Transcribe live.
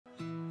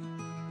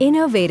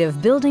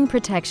Innovative building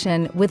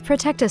protection with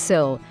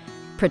Protectosil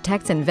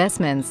protects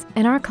investments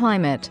and our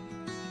climate.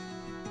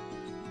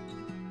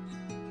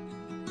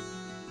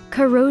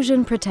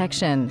 Corrosion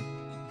protection.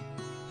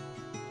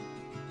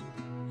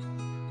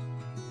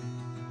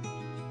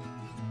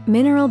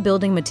 Mineral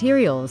building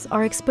materials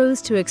are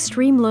exposed to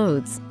extreme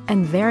loads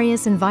and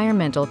various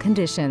environmental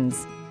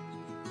conditions.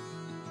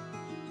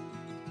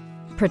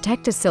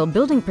 Protectosil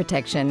building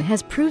protection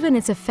has proven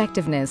its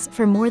effectiveness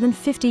for more than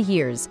 50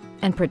 years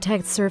and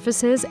protects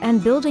surfaces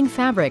and building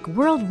fabric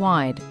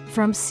worldwide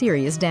from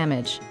serious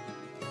damage.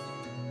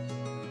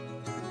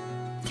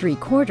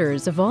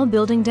 3/4 of all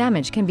building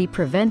damage can be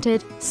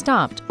prevented,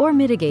 stopped, or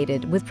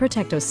mitigated with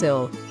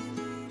Protectosil.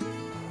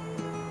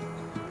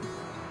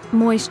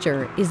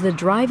 Moisture is the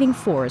driving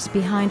force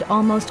behind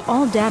almost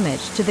all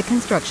damage to the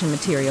construction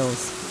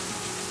materials.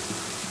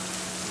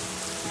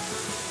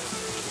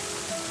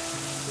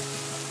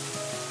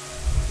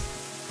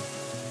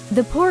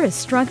 The porous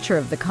structure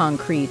of the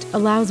concrete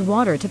allows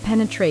water to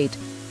penetrate,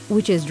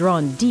 which is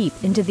drawn deep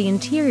into the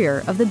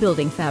interior of the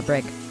building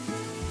fabric.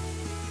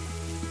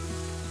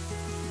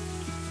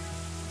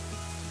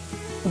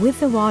 With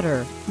the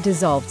water,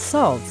 dissolved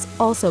salts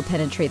also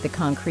penetrate the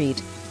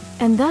concrete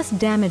and thus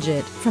damage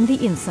it from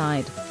the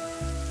inside.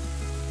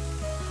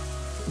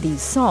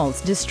 These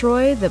salts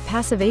destroy the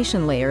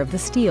passivation layer of the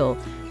steel,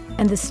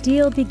 and the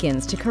steel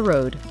begins to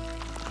corrode.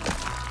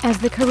 As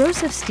the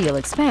corrosive steel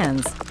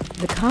expands,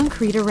 the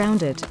concrete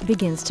around it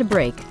begins to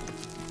break.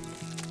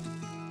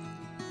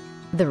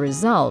 The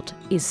result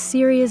is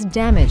serious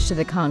damage to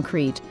the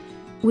concrete,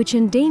 which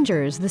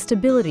endangers the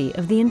stability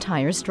of the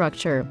entire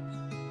structure.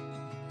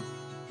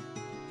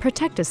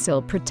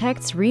 Protectosil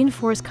protects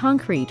reinforced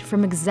concrete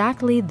from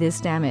exactly this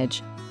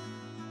damage.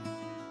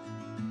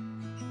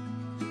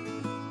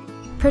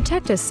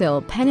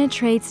 Protectosil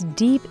penetrates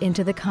deep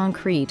into the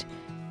concrete,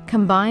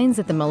 combines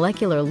at the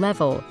molecular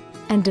level,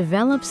 and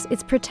develops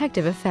its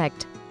protective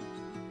effect.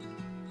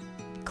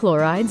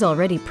 Chlorides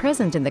already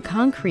present in the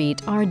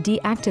concrete are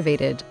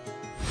deactivated.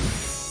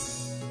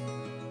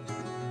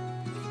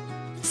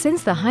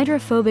 Since the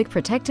hydrophobic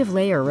protective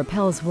layer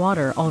repels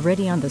water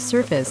already on the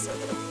surface,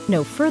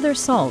 no further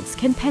salts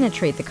can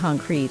penetrate the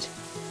concrete.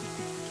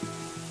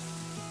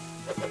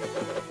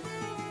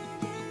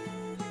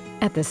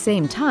 At the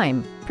same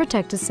time,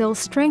 Protectosil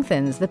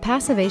strengthens the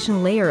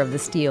passivation layer of the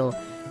steel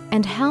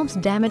and helps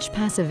damaged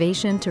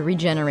passivation to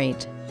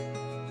regenerate.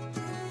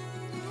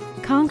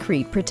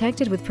 Concrete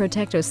protected with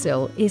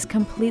Protectosil is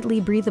completely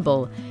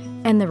breathable,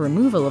 and the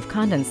removal of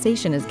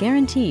condensation is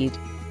guaranteed.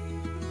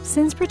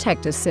 Since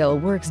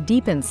Protectosil works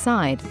deep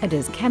inside and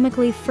is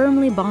chemically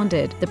firmly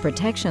bonded, the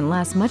protection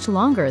lasts much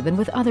longer than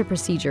with other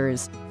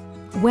procedures.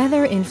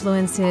 Weather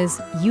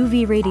influences,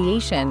 UV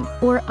radiation,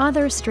 or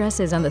other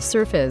stresses on the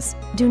surface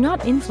do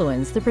not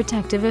influence the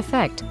protective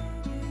effect.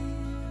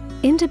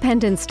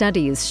 Independent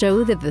studies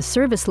show that the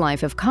service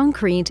life of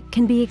concrete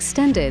can be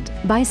extended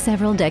by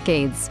several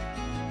decades.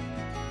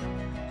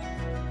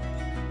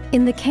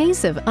 In the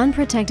case of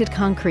unprotected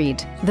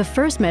concrete, the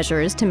first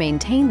measures to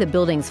maintain the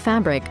building's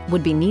fabric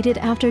would be needed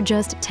after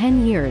just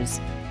 10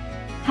 years.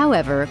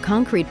 However,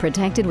 concrete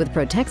protected with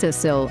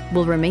Protectosil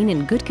will remain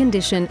in good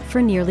condition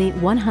for nearly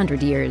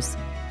 100 years.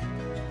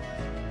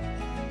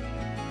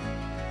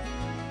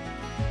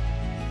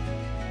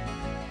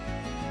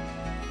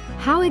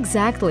 How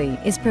exactly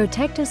is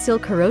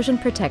Protectosil corrosion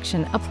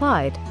protection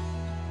applied?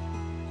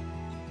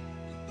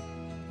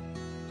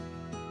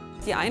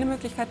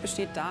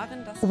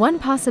 One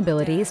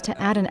possibility is to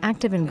add an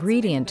active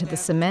ingredient to the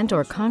cement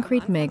or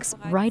concrete mix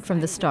right from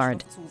the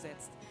start.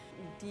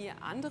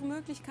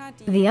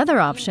 The other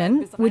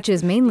option, which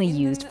is mainly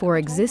used for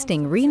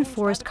existing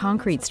reinforced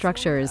concrete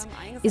structures,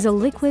 is a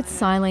liquid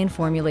silane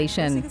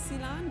formulation.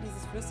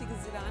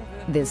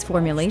 This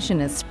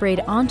formulation is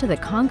sprayed onto the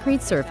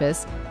concrete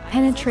surface,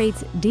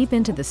 penetrates deep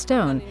into the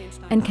stone,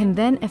 and can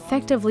then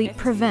effectively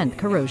prevent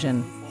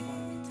corrosion.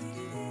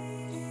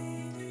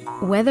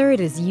 Whether it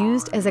is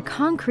used as a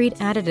concrete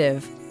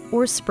additive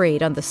or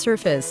sprayed on the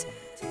surface,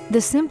 the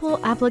simple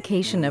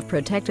application of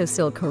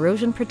Protectosil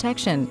corrosion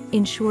protection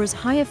ensures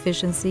high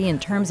efficiency in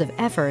terms of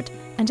effort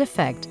and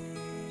effect.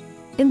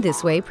 In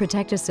this way,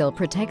 Protectosil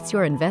protects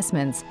your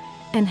investments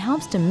and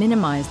helps to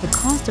minimize the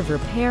cost of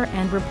repair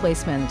and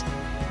replacement.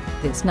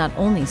 This not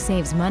only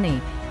saves money,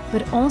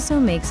 but also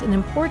makes an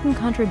important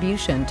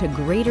contribution to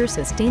greater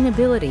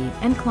sustainability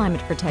and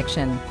climate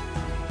protection.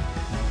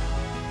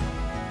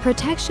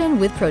 Protection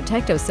with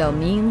Protectosil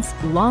means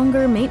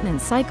longer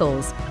maintenance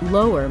cycles,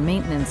 lower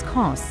maintenance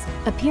costs.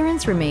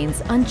 Appearance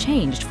remains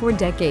unchanged for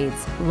decades,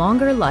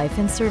 longer life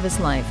and service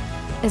life,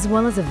 as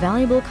well as a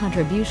valuable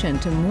contribution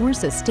to more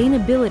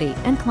sustainability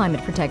and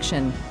climate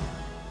protection.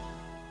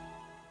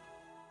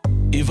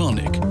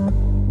 Evonik,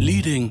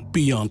 leading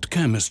beyond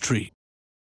chemistry.